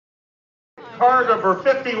car number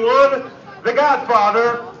 51, the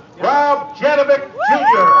Godfather, Rob Janovic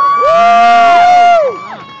Jr.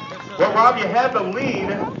 Well, Rob, you had the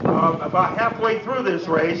lead about halfway through this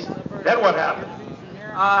race. Then what happened?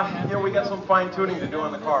 You know, we got some fine tuning to do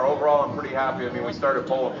on the car. Overall, I'm pretty happy. I mean, we started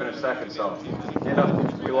pole and finished second, so, you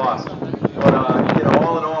know, we lost. But, you know,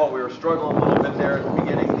 all in all, we were struggling a little bit there at the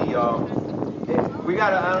beginning. We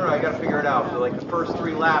got to, I don't know, I got to figure it out. Like the first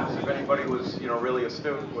 3 laps, if anybody was, you know, really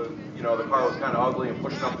astute, with, you know, the car was kind of ugly and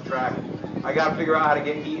pushing up the track. I got to figure out how to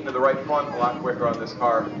get heat into the right front a lot quicker on this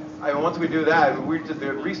car. I mean, once we do that, the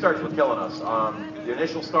restarts were killing us. The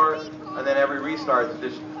initial start, and then every restart,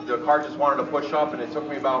 the car just wanted to push up, and it took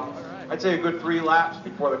me about, I'd say, a good 3 laps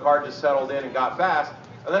before the car just settled in and got fast.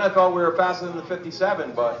 And then I thought we were faster than the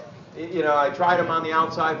 57, but, you know, I tried him on the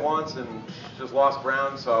outside once and just lost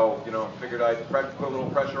ground, so, you know, figured I'd put a little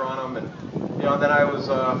pressure on him, and, you know, then I was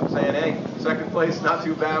saying, hey, second place, not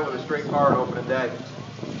too bad with a straight car on opening day.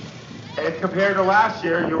 And compared to last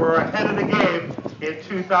year, you were ahead of the game in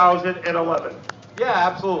 2011. Yeah,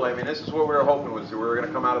 absolutely. I mean, this is what we were hoping, was we were going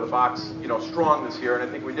to come out of the box, you know, strong this year, and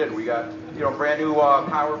I think we did. We got, you know, brand new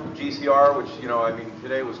power from GCR, which, you know, I mean,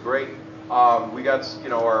 today was great. We got, you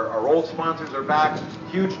know, our old sponsors are back.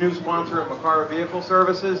 Huge new sponsor at McCarver Vehicle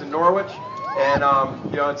Services in Norwich. And,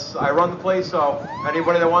 you know, I run the place, so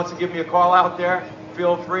anybody that wants to give me a call out there,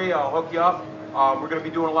 feel free, I'll hook you up. We're going to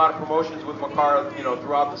be doing a lot of promotions with McCarver, you know,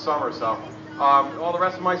 throughout the summer, so. All the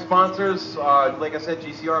rest of my sponsors, like I said,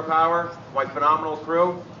 GCR Power, my phenomenal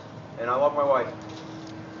crew, and I love my wife.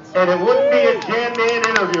 And it wouldn't be a Jan Man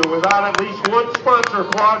interview without at least one sponsor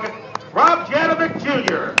plug. Rob Janovic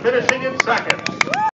Jr. finishing in second.